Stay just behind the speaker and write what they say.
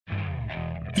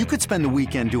You could spend the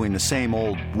weekend doing the same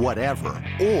old whatever,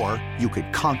 or you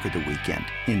could conquer the weekend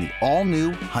in the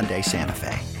all-new Hyundai Santa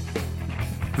Fe.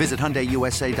 Visit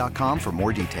HyundaiUSA.com for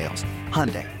more details.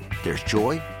 Hyundai, there's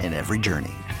joy in every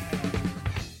journey.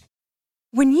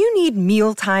 When you need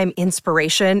mealtime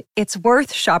inspiration, it's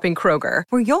worth shopping Kroger,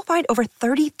 where you'll find over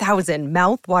 30,000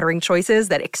 mouth-watering choices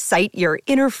that excite your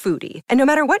inner foodie. And no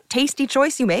matter what tasty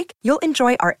choice you make, you'll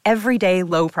enjoy our everyday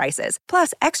low prices,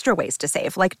 plus extra ways to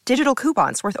save, like digital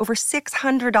coupons worth over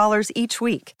 $600 each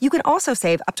week. You can also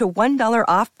save up to $1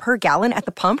 off per gallon at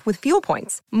the pump with fuel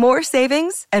points. More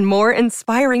savings and more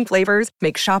inspiring flavors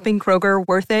make shopping Kroger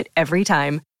worth it every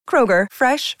time. Kroger,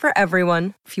 fresh for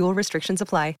everyone. Fuel restrictions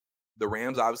apply. The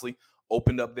Rams obviously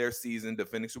opened up their season.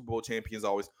 Defending Super Bowl champions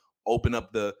always open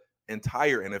up the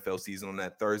entire NFL season on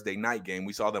that Thursday night game.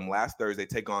 We saw them last Thursday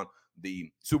take on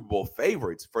the Super Bowl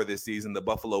favorites for this season, the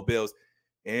Buffalo Bills,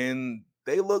 and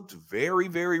they looked very,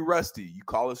 very rusty. You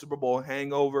call it Super Bowl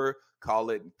hangover, call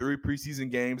it 3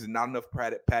 preseason games and not enough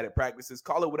padded practices,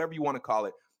 call it whatever you want to call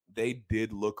it. They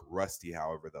did look rusty,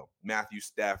 however, though. Matthew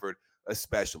Stafford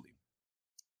especially.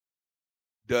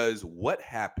 Does what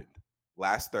happened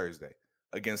last Thursday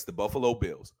against the Buffalo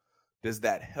Bills, does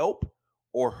that help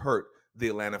or hurt the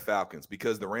Atlanta Falcons?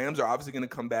 Because the Rams are obviously going to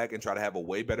come back and try to have a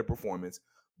way better performance.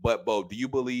 But, Bo, do you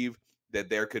believe that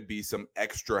there could be some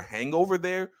extra hangover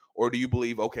there? Or do you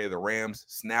believe, okay, the Rams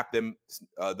snapped them,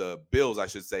 the Bills, I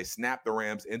should say, snapped the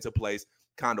Rams into place,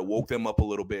 kind of woke them up a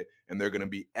little bit, and they're going to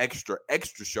be extra,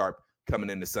 extra sharp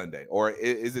coming into Sunday? Or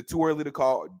is it too early to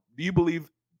call? Do you believe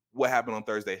what happened on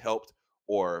Thursday helped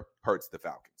or hurts the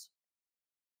Falcons?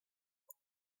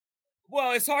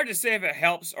 Well, it's hard to say if it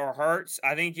helps or hurts.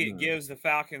 I think it gives the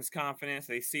Falcons confidence.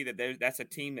 They see that that's a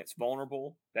team that's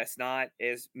vulnerable. That's not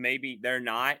as maybe they're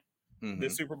not the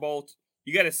Super Bowl.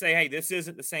 You got to say, hey, this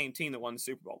isn't the same team that won the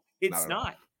Super Bowl. It's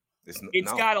not.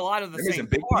 It's got a lot of the same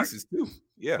big parts. pieces too.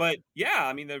 Yeah, but yeah,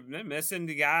 I mean they're missing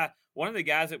the guy. One of the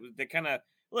guys that kind of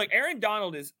look. Aaron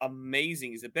Donald is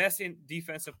amazing. He's the best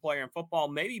defensive player in football,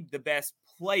 maybe the best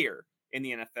player in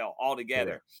the NFL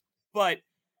altogether. Yeah. But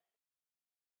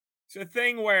it's a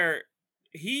thing where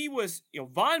he was,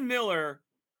 Von Miller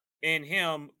and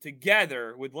him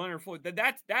together with Leonard Floyd.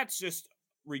 That's just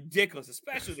ridiculous,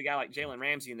 especially with a guy like Jalen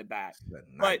Ramsey in the back.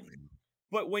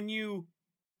 But when you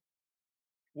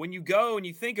go and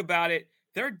you think about it,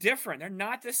 they're different. They're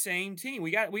not the same team.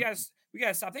 We got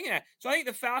to stop thinking that. So I think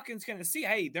the Falcons kind of see,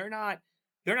 hey, they're not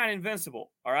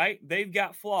invincible. All right, they've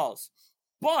got flaws,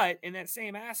 but in that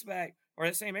same aspect or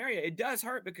that same area, it does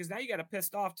hurt because now you got a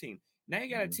pissed off team. Now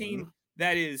you got a team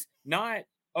that is not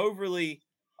overly,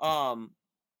 they're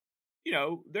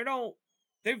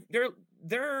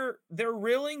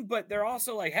reeling, but they're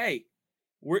also like, hey,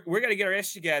 we're going to get our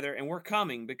ish together and we're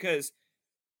coming because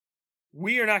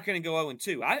we are not going to go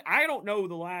 0-2. I don't know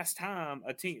the last time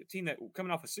a team that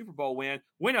coming off a Super Bowl went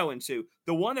 0-2.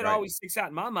 The one that always sticks out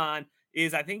in my mind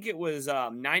is I think it was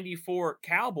 94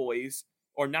 Cowboys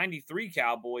or 93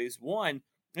 Cowboys won.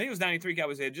 I think it was 93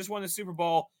 Cowboys. They had just won the Super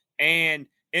Bowl. And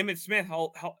Emmitt Smith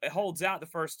holds out the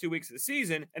first 2 weeks of the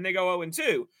season, and they go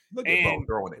 0-2. Look at Bo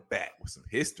throwing it back with some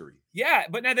history. Yeah,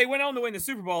 but now they went on to win the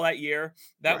Super Bowl that year.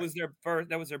 That was their first.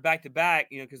 That was their back-to-back.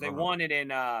 Because they won it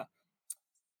in.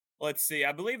 Let's see.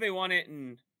 I believe they won it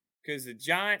in because the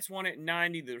Giants won it in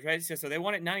 90. The Redskins, so they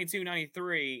won it in 92,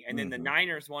 93, and then the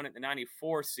Niners won it in the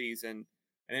 94 season,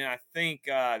 and then I think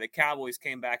the Cowboys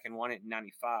came back and won it in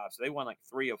 95. So they won like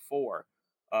 3 of 4.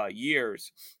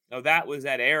 Years. So that was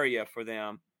that area for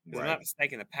them. If I'm not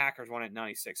mistaken, the Packers won it in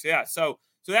 96. Yeah, so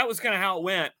that was kind of how it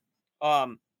went.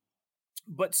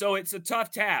 But so it's a tough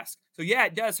task. So yeah,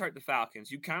 it does hurt the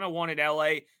Falcons. You kind of wanted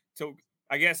LA to,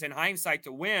 I guess, in hindsight,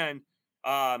 to win.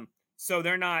 So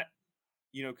they're not,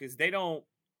 because they're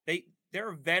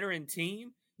a veteran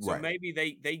team. So maybe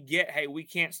they get, hey, we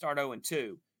can't start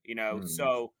 0-2.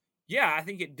 So yeah, I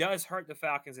think it does hurt the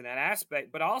Falcons in that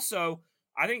aspect, but also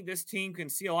I think this team can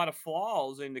see a lot of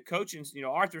flaws in the coaching.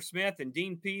 Arthur Smith and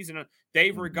Dean Pease and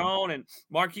Dave Ragone and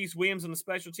Marquise Williams on the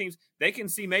special teams. They can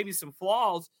see maybe some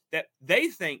flaws that they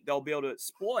think they'll be able to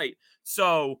exploit.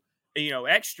 So,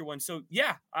 extra one. So,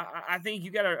 yeah, I think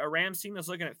you got a Rams team that's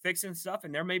looking at fixing stuff,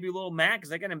 and they're maybe a little mad because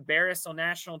they got embarrassed on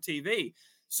national TV.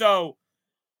 So,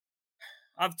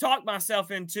 I've talked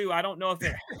myself into, I don't know if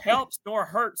it helps nor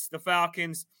hurts the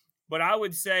Falcons, but I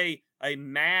would say a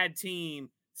mad team,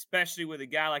 especially with a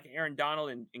guy like Aaron Donald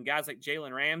and guys like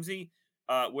Jalen Ramsey,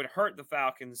 would hurt the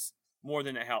Falcons more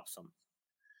than it helps them.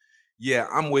 Yeah,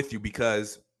 I'm with you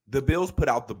because the Bills put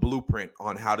out the blueprint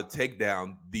on how to take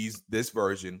down this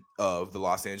version of the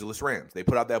Los Angeles Rams. They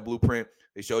put out that blueprint.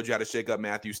 They showed you how to shake up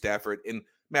Matthew Stafford. And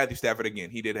Matthew Stafford,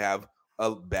 again, he did have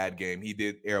a bad game. He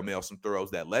did airmail some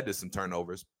throws that led to some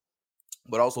turnovers.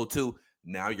 But also, too,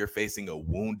 now you're facing a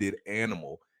wounded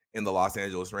animal in the Los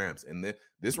Angeles Rams. And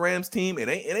this Rams team, it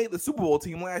ain't the Super Bowl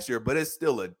team last year, but it's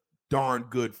still a darn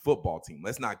good football team.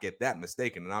 Let's not get that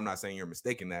mistaken. And I'm not saying you're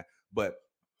mistaken that, but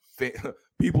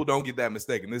people don't get that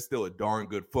mistaken. This is still a darn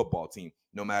good football team.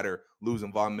 No matter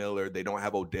losing Von Miller, they don't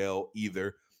have Odell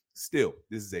either. Still,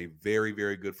 this is a very,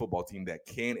 very good football team that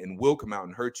can and will come out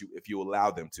and hurt you if you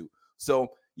allow them to. So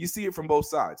you see it from both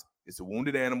sides. It's a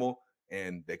wounded animal,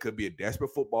 and they could be a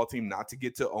desperate football team not to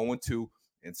get to 0-2.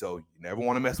 And so you never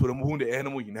want to mess with a wounded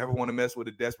animal. You never want to mess with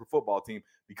a desperate football team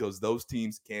because those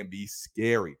teams can be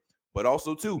scary. But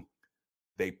also, too,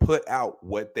 they put out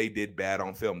what they did bad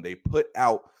on film. They put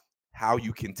out how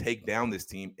you can take down this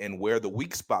team and where the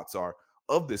weak spots are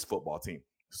of this football team.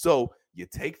 So you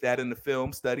take that in the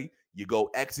film study, you go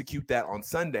execute that on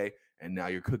Sunday, and now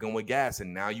you're cooking with gas,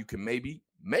 and now you can maybe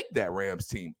make that Rams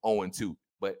team 0-2.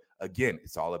 But again,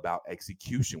 it's all about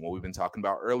execution, what we've been talking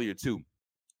about earlier too.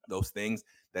 Those things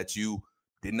that you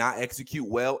did not execute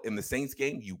well in the Saints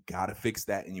game, you got to fix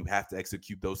that, and you have to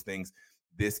execute those things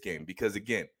this game. Because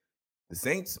again, the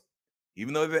Saints,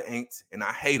 even though they ain't, and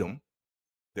I hate them,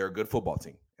 they're a good football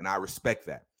team, and I respect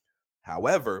that.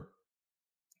 However,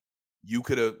 you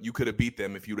could have beat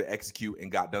them if you would have execute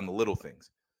and got done the little things.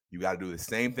 You got to do the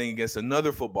same thing against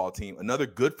another football team, another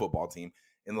good football team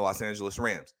in the Los Angeles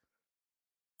Rams.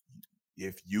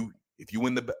 If you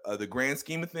win the grand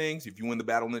scheme of things, if you win the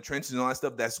battle in the trenches and all that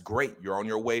stuff, that's great. You're on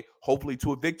your way, hopefully,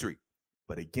 to a victory.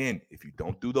 But again, if you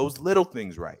don't do those little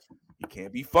things right, you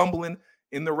can't be fumbling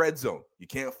in the red zone. You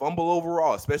can't fumble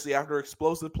overall, especially after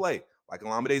explosive play like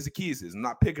Olamide Zaccheaus is. I'm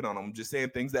not picking on him. I'm just saying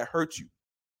things that hurt you.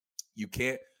 You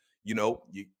can't, you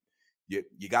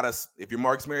got to, if you're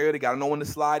Marcus Mariota, you got to know when to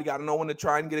slide. You got to know when to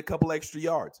try and get a couple extra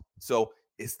yards. So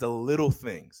it's the little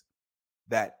things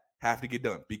that have to get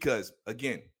done because,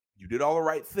 again, you did all the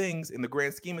right things in the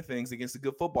grand scheme of things against a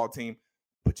good football team,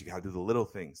 but you got to do the little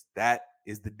things. That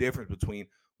is the difference between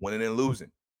winning and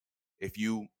losing. If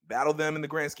you battle them in the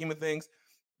grand scheme of things,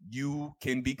 you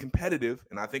can be competitive,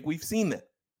 and I think we've seen that.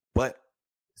 But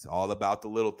it's all about the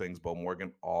little things, Bo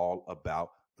Morgan, all about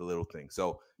the little things.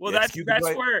 So, well, that's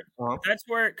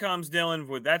where it comes, Dylan.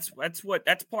 With that's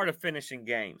part of finishing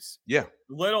games. Yeah,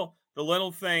 the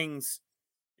little things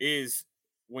is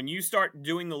when you start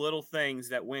doing the little things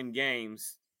that win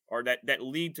games or that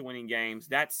lead to winning games.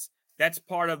 That's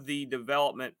part of the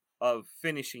development of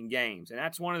finishing games, and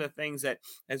that's one of the things that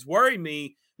has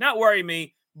not worried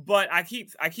me, but I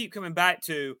keep coming back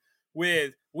to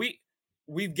with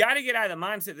We've got to get out of the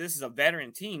mindset this is a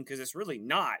veteran team because it's really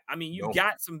not. I mean, you've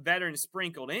got some veterans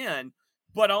sprinkled in,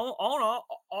 but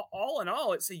all in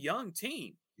all, it's a young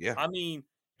team. Yeah. I mean,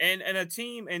 and a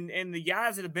team and the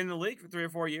guys that have been in the league for 3 or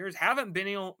 4 years haven't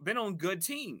been on good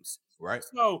teams. Right.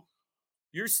 So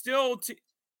you're still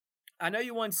I know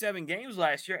you won 7 games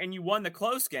last year and you won the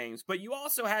close games, but you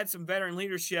also had some veteran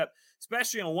leadership,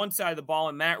 especially on one side of the ball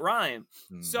in Matt Ryan.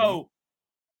 Mm-hmm. So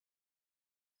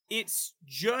it's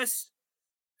just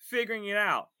figuring it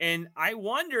out. And I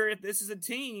wonder if this is a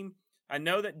team, I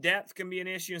know that depth can be an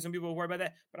issue and some people worry about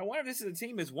that, but I wonder if this is a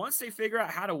team is once they figure out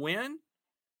how to win,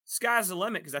 sky's the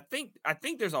limit. Because I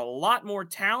think there's a lot more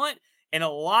talent and a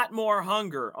lot more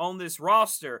hunger on this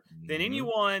roster than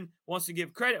anyone wants to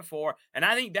give credit for. And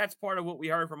I think that's part of what we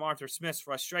heard from Arthur Smith's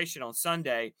frustration on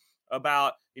Sunday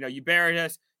about, you buried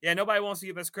us. Yeah, nobody wants to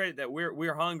give us credit that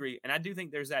we're hungry. And I do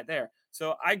think there's that there.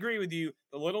 So I agree with you.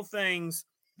 The little things,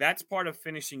 that's part of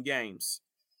finishing games.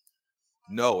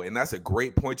 No, and that's a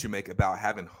great point you make about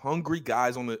having hungry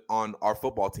guys on our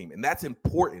football team. And that's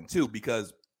important too,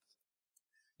 because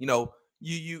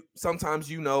you sometimes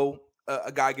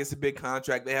a guy gets a big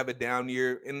contract, they have a down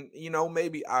year, and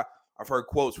maybe I've heard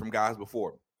quotes from guys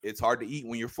before. It's hard to eat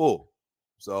when you're full.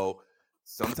 So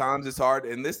sometimes it's hard,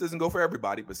 and this doesn't go for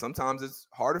everybody, but sometimes it's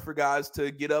harder for guys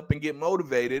to get up and get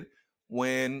motivated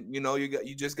when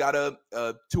you just got a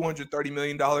 $230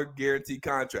 million guaranteed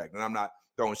contract. And I'm not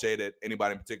throwing shade at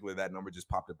anybody in particular. That number just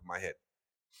popped up in my head.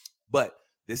 But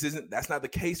that's not the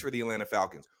case for the Atlanta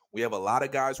Falcons. We have a lot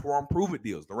of guys who are on prove-it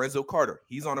deals. Lorenzo Carter,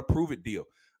 he's on a prove-it deal.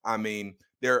 I mean,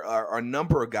 there are a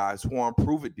number of guys who are on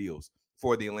prove-it deals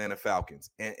for the Atlanta Falcons.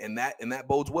 And that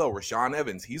bodes well. Rashaan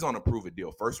Evans, he's on a prove-it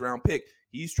deal. First-round pick.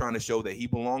 He's trying to show that he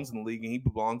belongs in the league and he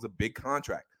belongs a big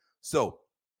contract. So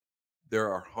there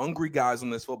are hungry guys on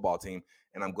this football team,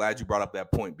 and I'm glad you brought up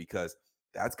that point because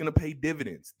that's going to pay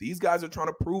dividends. These guys are trying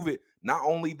to prove it, not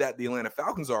only that the Atlanta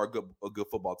Falcons are a good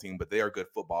football team, but they are good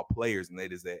football players, and they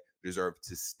deserve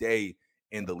to stay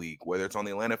in the league. Whether it's on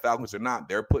the Atlanta Falcons or not,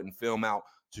 they're putting film out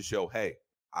to show, hey,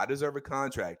 I deserve a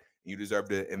contract, You deserve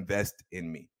to invest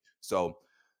in me. So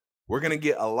we're going to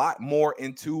get a lot more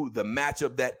into the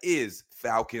matchup that is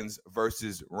Falcons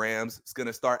versus Rams. It's going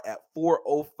to start at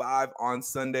 4:05 on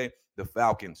Sunday. The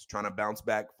Falcons trying to bounce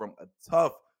back from a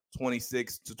tough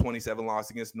 26-27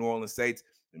 loss against New Orleans Saints,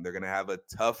 and they're going to have a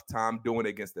tough time doing it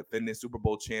against defending Super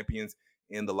Bowl champions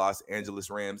in the Los Angeles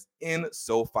Rams in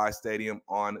SoFi Stadium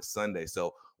on Sunday.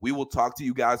 So we will talk to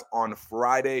you guys on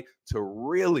Friday to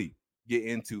really get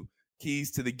into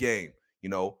keys to the game,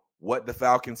 what the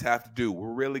Falcons have to do.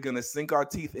 We're really going to sink our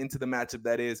teeth into the matchup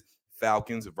that is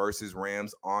Falcons versus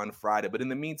Rams on Friday. But in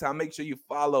the meantime, make sure you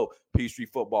follow Peachtree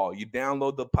Football. You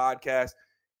download the podcast,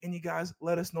 and you guys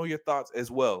let us know your thoughts as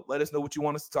well. Let us know what you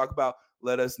want us to talk about.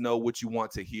 Let us know what you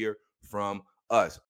want to hear from us.